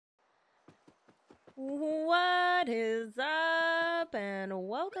What is up, and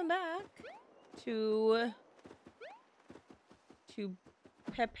welcome back to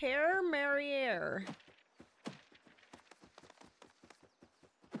Pepper Marriere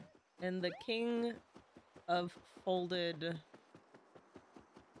and the King of Foldedness.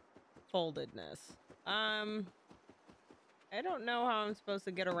 I don't know how I'm supposed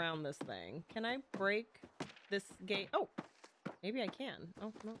to get around this thing. Can I break this gate? Oh, maybe I can.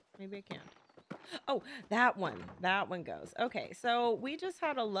 Oh, no, maybe I can't. Oh, that one. That one goes. Okay, so we just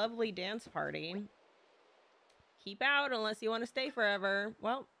had a lovely dance party. Keep out unless you want to stay forever.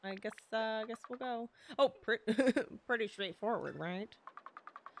 Well, I guess we'll go. Oh, pretty straightforward, right?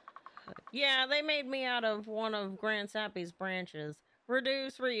 Yeah, they made me out of one of Grand Sappy's branches.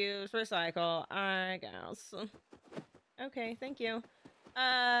 Reduce, reuse, recycle, I guess. Okay, thank you.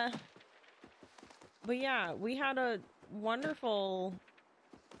 But yeah, we had a wonderful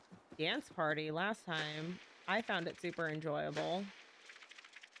dance party last time. I found it super enjoyable.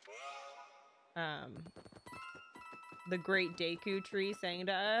 The great Deku tree sang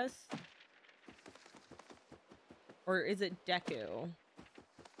to us. Or is it Deku?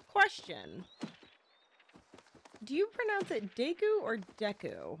 Question. Do you pronounce it Deku or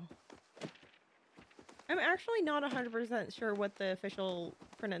Deku? I'm actually not 100% sure what the official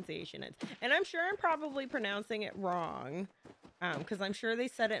pronunciation is. And I'm sure I'm probably pronouncing it wrong. Because I'm sure they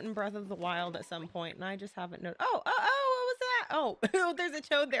said it in Breath of the Wild at some point, and I just haven't known. Oh, what was that? Oh, there's a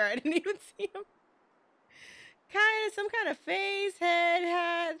toad there. I didn't even see him. Some kind of face, head,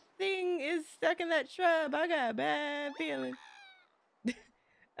 hat thing is stuck in that shrub. I got a bad feeling.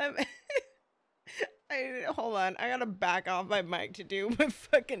 Hold on. I gotta back off my mic to do my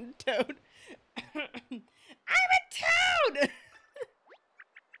fucking toad. I'm a toad!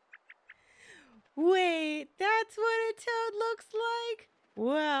 Wait, that's what a toad looks like?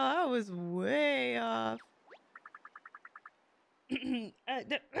 Wow, I was way off. That's because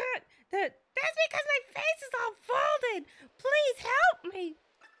my face is all folded. Please help me.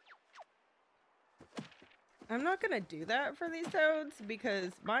 I'm not gonna do that for these toads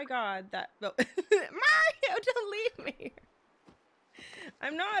because, my God, Mario, don't leave me.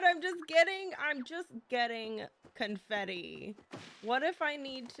 I'm just getting confetti. What if I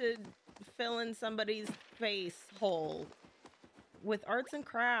need to fill in somebody's face hole with arts and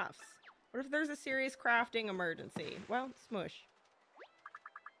crafts? What if there's a serious crafting emergency? Well, smush.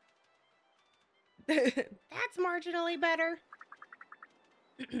 That's marginally better.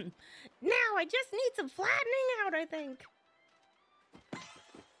 Now I just need some flattening out, I think.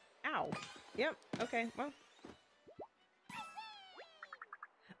 Ow. Yep. Okay, well.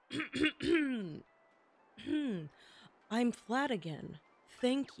 I'm flat again.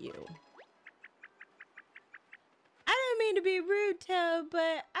 Thank you. I don't mean to be rude, Toad,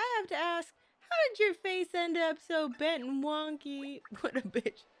 but I have to ask, how did your face end up so bent and wonky? What a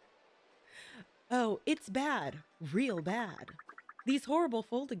bitch. Oh, it's bad. Real bad. These horrible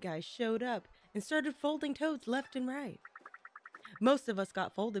folded guys showed up and started folding toads left and right. Most of us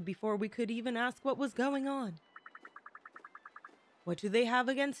got folded before we could even ask what was going on. What do they have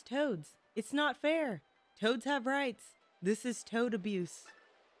against toads? It's not fair. Toads have rights. This is toad abuse.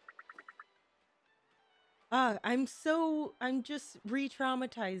 I'm just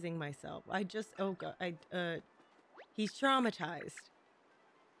re-traumatizing myself. Oh God, he's traumatized.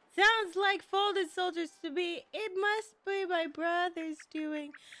 Sounds like folded soldiers to me. It must be my brother's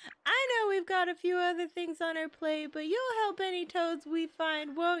doing. I know we've got a few other things on our plate, but you'll help any toads we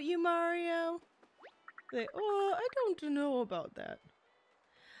find, won't you, Mario? Oh, I don't know about that.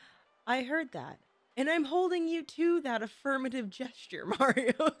 I heard that, and I'm holding you to that affirmative gesture,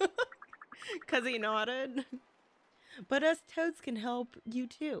 Mario. Because he nodded. But us toads can help you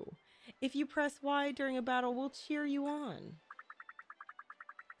too. If you press Y during a battle, we'll cheer you on.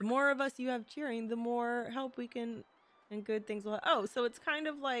 The more of us you have cheering, the more help we can and good things will have. Oh, so it's kind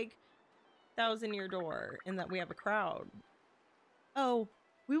of like Thousand Year Door in that we have a crowd. Oh,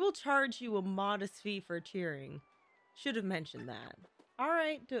 we will charge you a modest fee for cheering. Should have mentioned that.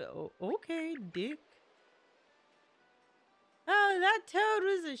 Alright, okay, dick. Oh, that toad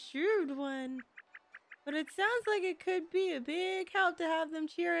was a shrewd one. But it sounds like it could be a big help to have them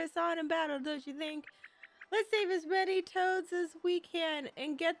cheer us on in battle, don't you think? Let's save as many toads as we can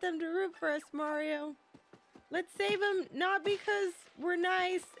and get them to root for us, Mario. Let's save them not because we're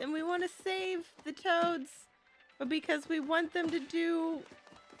nice and we want to save the toads, but because we want them to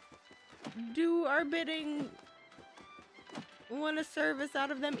do our bidding. We want a service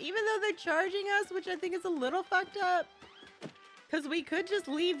out of them, even though they're charging us, which I think is a little fucked up. Because we could just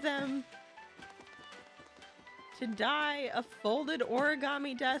leave them to die a folded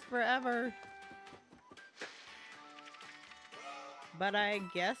origami death forever. but I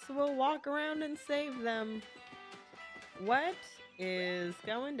guess we'll walk around and save them. What is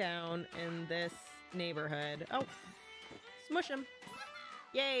going down in this neighborhood? Oh, smush him.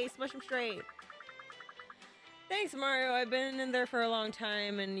 Yay, smush him straight. Thanks, Mario. I've been in there for a long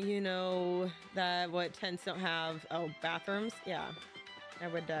time, and you know that what tents don't have. Oh, bathrooms? Yeah. I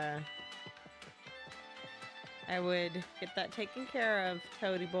would get that taken care of,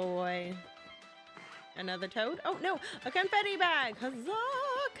 Toady boy. Another toad? Oh, no! A confetti bag! Huzzah!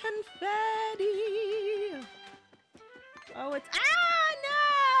 Confetti! Oh, it's... Ah,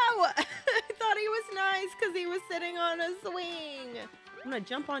 no! I thought he was nice because he was sitting on a swing. I'm gonna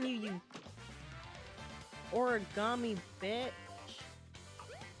jump on you, you origami bitch.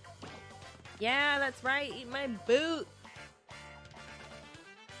 Yeah, that's right. Eat my boot.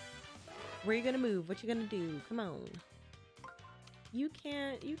 Where are you gonna move? What you gonna do? Come on. You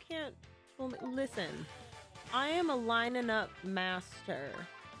can't fool me. Listen, I am a lining up master.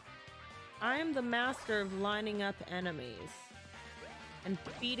 I am the master of lining up enemies and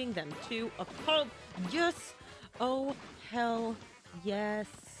beating them to a pulp. Yes! Oh, hell yes.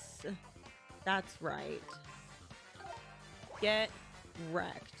 That's right. Get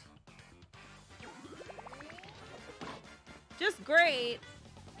wrecked. Just great.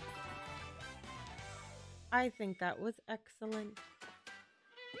 I think that was excellent.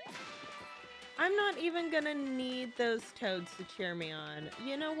 I'm not even gonna need those toads to cheer me on.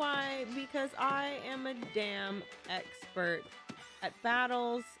 You know why? Because I am a damn expert at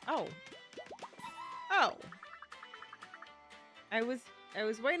battles. Oh. Oh. I was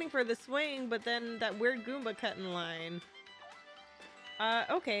waiting for the swing, but then that weird Goomba cut in line.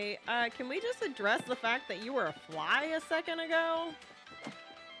 Okay. Can we just address the fact that you were a fly a second ago?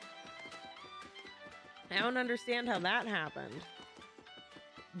 I don't understand how that happened.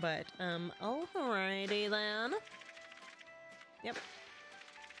 But, alrighty then. Yep.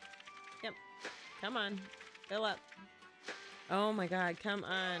 Yep. Come on. Fill up. Oh my god, come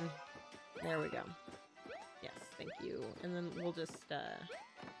on. There we go. Yes, thank you. And then we'll just,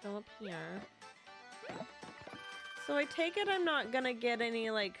 fill up here. So I take it I'm not gonna get any,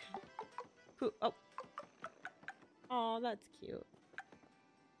 like, poop. Oh. Aw, that's cute.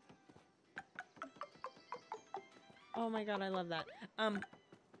 Oh my god, I love that.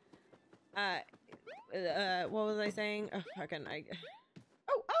 What was I saying? Oh, fucking,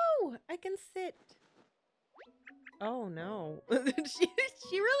 oh, I can sit. Oh no.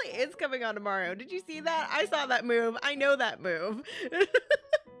 she really is coming on to Mario. Did you see that? I saw that move. I know that move.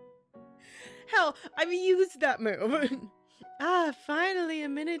 Hell, I've used that move. Ah, finally a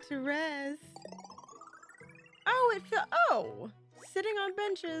minute to rest. Oh, sitting on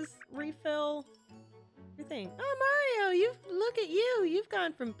benches, refill. Thing. Oh, Mario, look at you. You've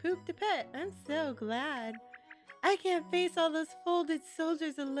gone from poop to pet. I'm so glad. I can't face all those folded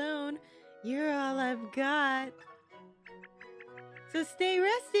soldiers alone. You're all I've got. So stay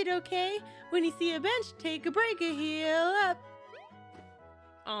rested, okay? When you see a bench, take a break and heal up.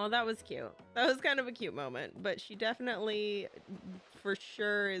 Oh, that was cute. That was kind of a cute moment, but she definitely, for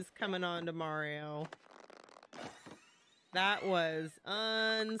sure, is coming on to Mario. That was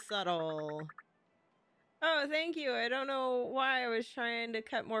unsubtle. Oh, thank you. I don't know why I was trying to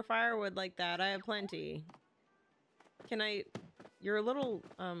cut more firewood like that. I have plenty. You're a little,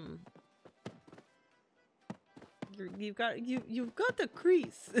 you've got the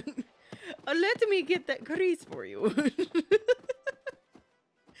crease. Let me get that crease for you.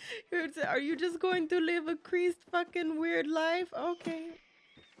 Are you just going to live a creased fucking weird life? Okay.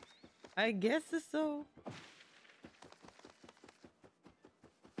 I guess so.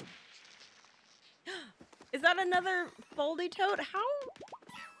 Is that another foldy toad?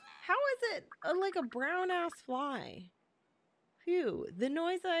 How is it like a brown ass fly? Phew, the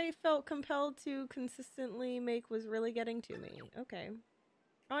noise I felt compelled to consistently make was really getting to me. Okay.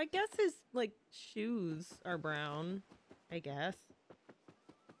 Oh, I guess his, like, shoes are brown. I guess.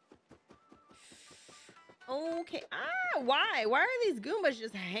 Okay. Ah, why? Why are these Goombas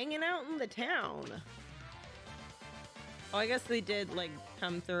just hanging out in the town? Oh, I guess they did, like,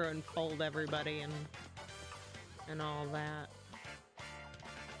 come through and fold everybody and all that.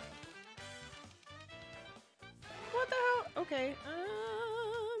 What the hell? Okay,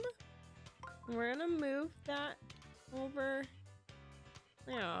 we're gonna move that over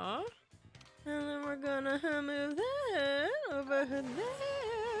there. And then we're gonna move that over there.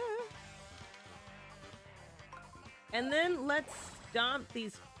 And then let's stomp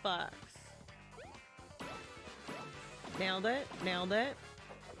these fucks. Nailed it, nailed it.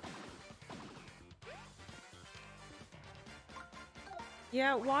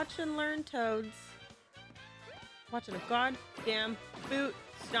 Yeah, watch and learn, toads. Watching a goddamn boot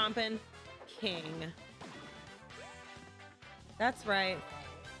stomping king. That's right.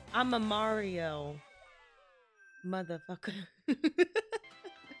 I'm a Mario. Motherfucker.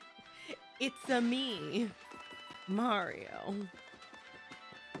 It's a me. Mario.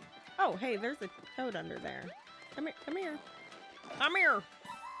 Oh, hey, there's a toad under there. Come here, come here. Come here.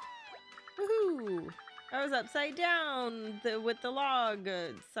 Woohoo. I was upside down with the log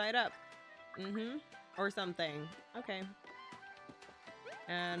side up. Or something. Okay.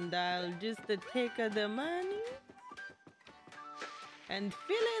 And I'll just take the money and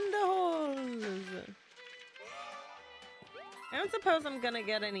fill in the holes. I don't suppose I'm gonna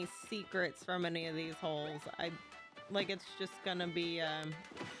get any secrets from any of these holes. It's just gonna be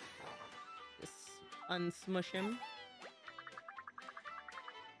just unsmush him.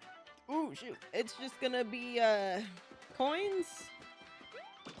 Ooh, shoot. It's just gonna be coins.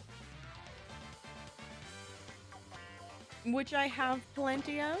 Which I have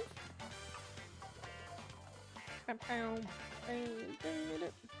plenty of.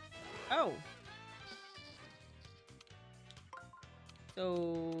 Oh.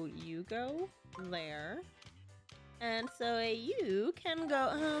 So you go there. And so you can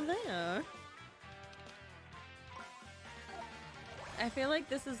go there. I feel like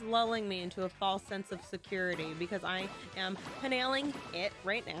this is lulling me into a false sense of security because I am nailing it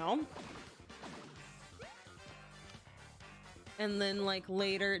right now. And then, like,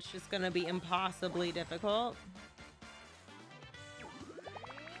 later it's just gonna be impossibly difficult.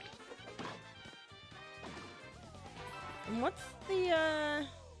 And what's the, is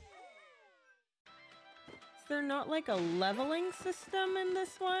there not, like, a leveling system in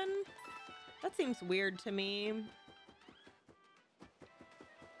this one? That seems weird to me.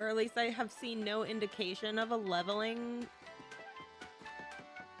 Or at least I have seen no indication of a leveling,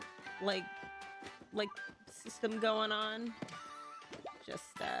 like system going on. Just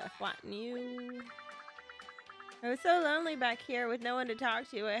flatten you. I was so lonely back here with no one to talk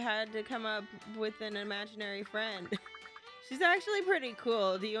to. I had to come up with an imaginary friend. She's actually pretty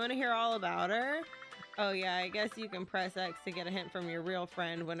cool. Do you want to hear all about her? Oh yeah, I guess you can press X to get a hint from your real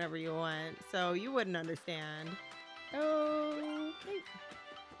friend whenever you want. So you wouldn't understand. Okay.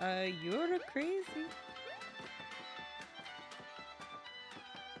 You're crazy.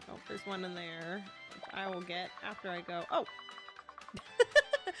 Oh, there's one in there, which I will get after I go. Oh!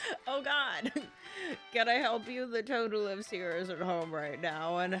 Oh god! Can I help you? The toad who lives here is at home right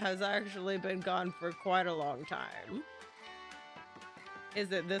now and has actually been gone for quite a long time.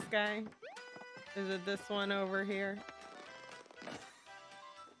 Is it this guy? Is it this one over here?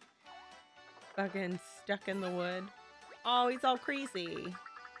 Fucking stuck in the wood. Oh, he's all creasy.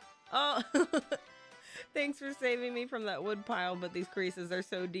 Oh, thanks for saving me from that wood pile, but these creases are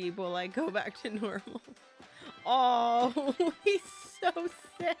so deep. Will I go back to normal? Oh, he's so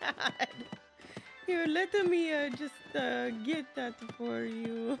sad. Here, let me just get that for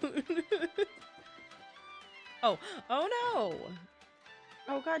you. Oh no.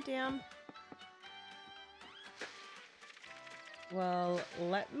 Oh, goddamn. Well,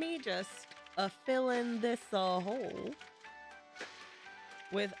 let me just fill in this hole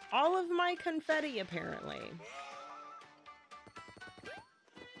with all of my confetti, apparently.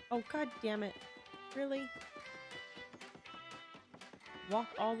 Oh, god damn it. Really? Walk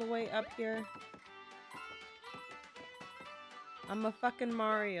all the way up here? I'm a fucking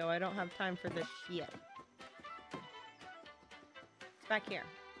Mario. I don't have time for this shit. It's back here.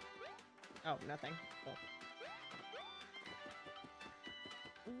 Oh, nothing. Cool.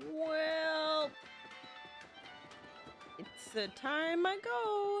 Well, it's the time I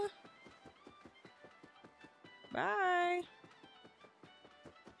go. Bye.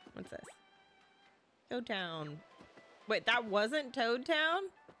 What's this? Toad Town. Wait, that wasn't Toad Town?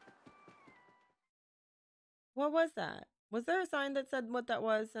 What was that? Was there a sign that said what that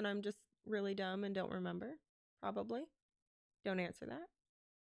was and I'm just really dumb and don't remember? Probably. Don't answer that.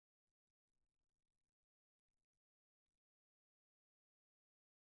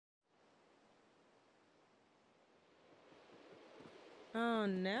 Oh,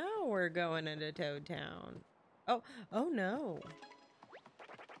 now we're going into Toad Town. Oh no.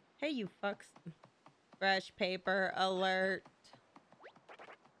 Hey, you fucks. Fresh paper alert.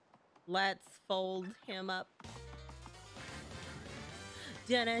 Let's fold him up.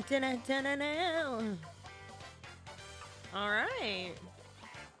 Dun-dun-dun-dun-dun-dun. All right.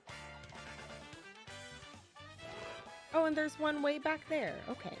 Oh, and there's one way back there.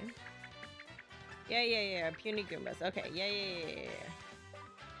 Okay. Yeah. Puny Goombas. Okay. Yeah.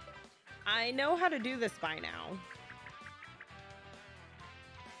 I know how to do this by now.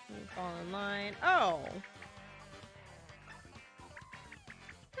 Fall in line. Oh.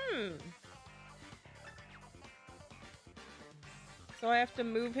 So I have to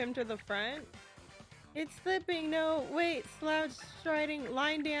move him to the front? It's slipping. No, wait. Slouch striding.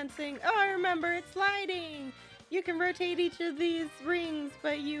 Line dancing. Oh, I remember. It's sliding. You can rotate each of these rings,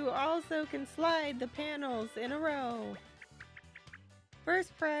 but you also can slide the panels in a row.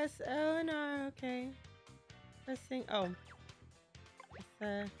 First press. Oh, no. Okay. Pressing. Oh.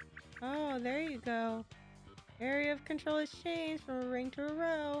 Oh, there you go. Area of control has changed from a ring to a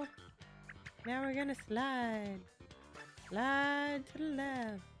row. Now we're gonna slide. Slide to the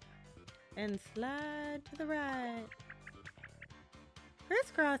left. And slide to the right.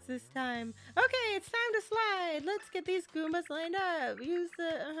 Crisscross this time. Okay, it's time to slide. Let's get these Goombas lined up. Use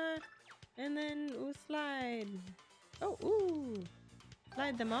the, and then we'll slide. Oh, ooh.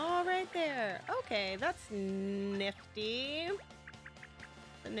 Slide them all right there. Okay, that's nifty.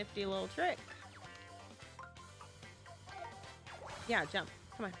 A nifty little trick. Yeah, jump.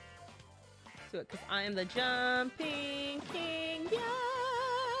 Come on. Let's do it, because I am the jumping king.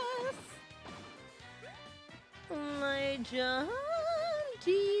 Yes! I jumped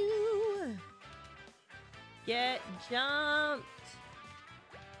you. Get jumped.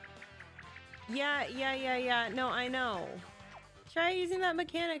 Yeah. No, I know. Try using that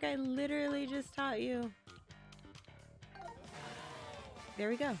mechanic I literally just taught you. There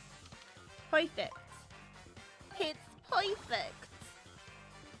we go. Perfect. It's perfect.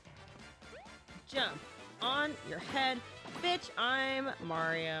 Jump on your head. Bitch, I'm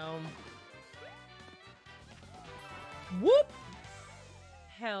Mario. Whoop!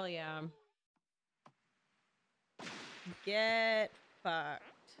 Hell yeah. Get fucked.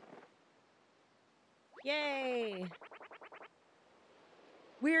 Yay!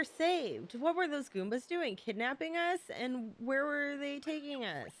 We're saved. What were those Goombas doing? Kidnapping us? And where were they taking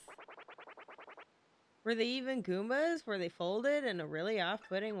us? Were they even Goombas? Were they folded in a really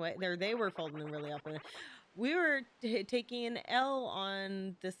off-putting way? They were folded in a really off-putting. We were taking an L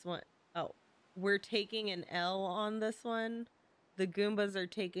on this one. Oh, we're taking an L on this one. The Goombas are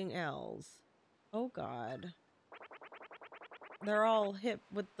taking L's. Oh, God. They're all hip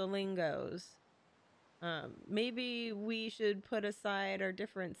with the lingos. Maybe we should put aside our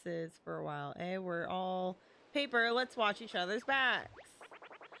differences for a while. We're all paper. Let's watch each other's backs.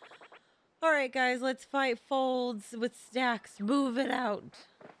 All right, guys, let's fight folds with stacks. Move it out.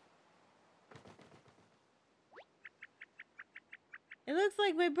 It looks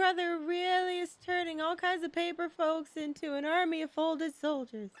like my brother really is turning all kinds of paper folks into an army of folded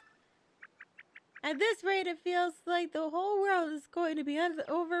soldiers. At this rate, it feels like the whole world is going to be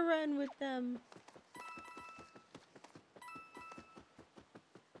overrun with them.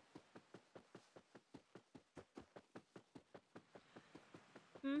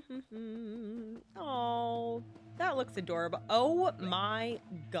 Oh, that looks adorable. Oh my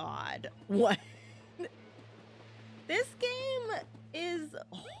God. What? This game is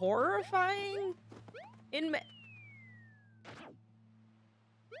horrifying in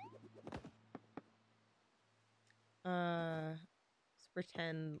let's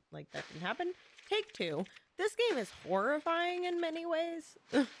pretend like that didn't happen. Take two. This game is horrifying in many ways.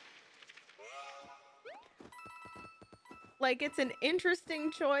 Like, it's an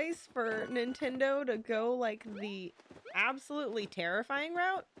interesting choice for Nintendo to go like the absolutely terrifying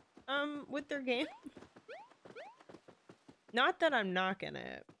route with their game. Not that I'm knocking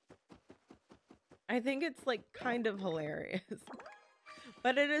it. I think it's like kind of hilarious.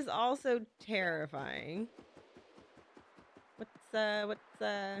 But it is also terrifying. What's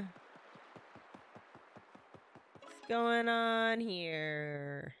going on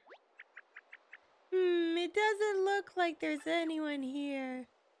here? It doesn't look like there's anyone here.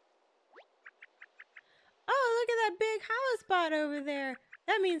 Oh, look at that big hollow spot over there.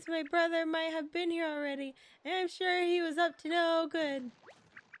 That means my brother might have been here already, and I'm sure he was up to no good.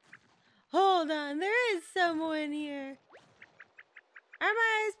 Hold on, there is someone here. Are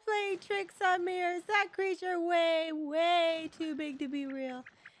my eyes playing tricks on me, or is that creature way too big to be real?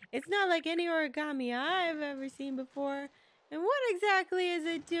 It's not like any origami I've ever seen before. And what exactly is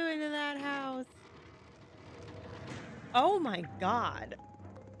it doing to that house? Oh my God.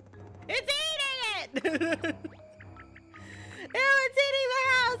 It's eating it! Ew, it's eating the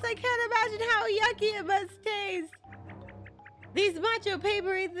house! I can't imagine how yucky it must taste. These macho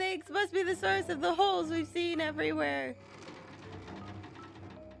papery things must be the source of the holes we've seen everywhere.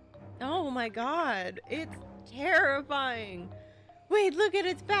 Oh my God, it's terrifying. Wait, look at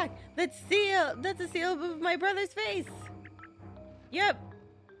its back. That's a seal of my brother's face. Yep.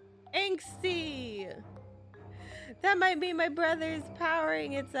 Angsty. That might be my brother's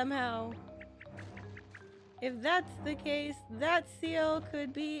powering it somehow. If that's the case, that seal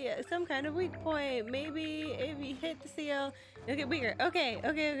could be some kind of weak point. Maybe if you hit the seal, it'll get weaker. Okay.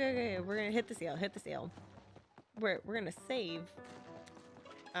 We're gonna hit the seal. Hit the seal. We're gonna save.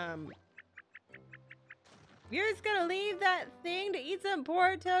 You're just gonna leave that thing to eat some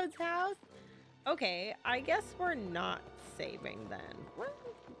poor Toad's house? Okay, I guess we're not saving then.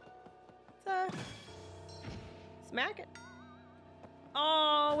 Let's smack it.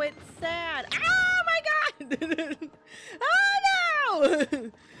 Oh, it's sad. Oh my god! Oh no!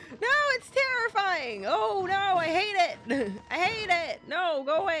 No, it's terrifying. Oh no, I hate it. I hate it. No,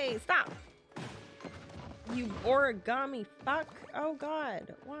 go away. Stop. You origami fuck. Oh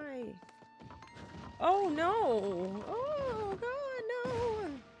god, why? Oh no. Oh god, no.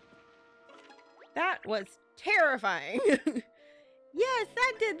 That was terrifying. Yes,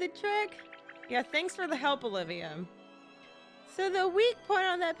 that did the trick. Yeah, thanks for the help, Olivia. So the weak point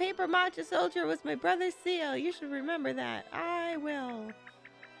on that paper matcha soldier was my brother's seal. You should remember that. I will.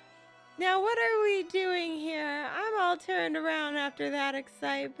 Now what are we doing here? I'm all turned around after that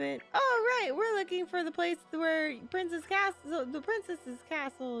excitement. Oh right, we're looking for the place where the princess's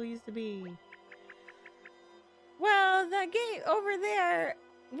castle used to be. Well, that gate over there,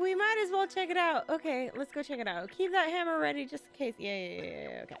 we might as well check it out. Okay, let's go check it out. Keep that hammer ready just in case.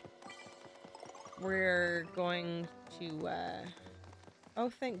 Yeah, okay. We're going to, oh,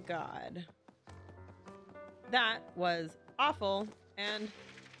 thank God. That was awful and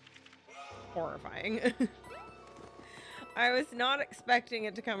horrifying. I was not expecting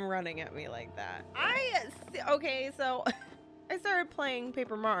it to come running at me like that. Okay, so I started playing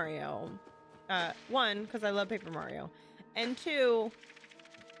Paper Mario. One, because I love Paper Mario. And two,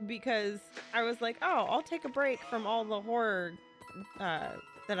 because I was like, oh, I'll take a break from all the horror,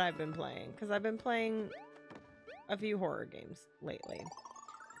 that I've been playing, because I've been playing a few horror games lately.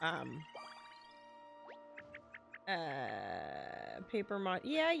 Paper Mod,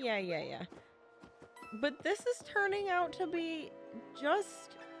 yeah. But this is turning out to be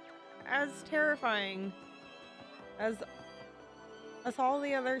just as terrifying as all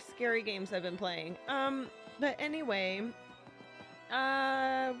the other scary games I've been playing. But anyway,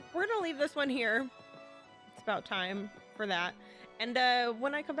 we're gonna leave this one here. It's about time for that. And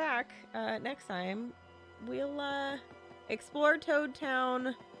when I come back next time, we'll explore Toad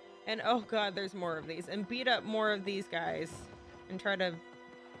Town, and oh god, there's more of these, and beat up more of these guys, and try to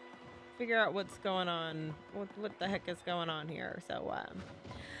figure out what's going on, what the heck is going on here. So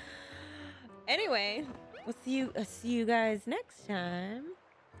anyway, we'll see you guys next time.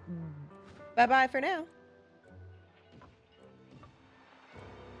 Bye bye for now.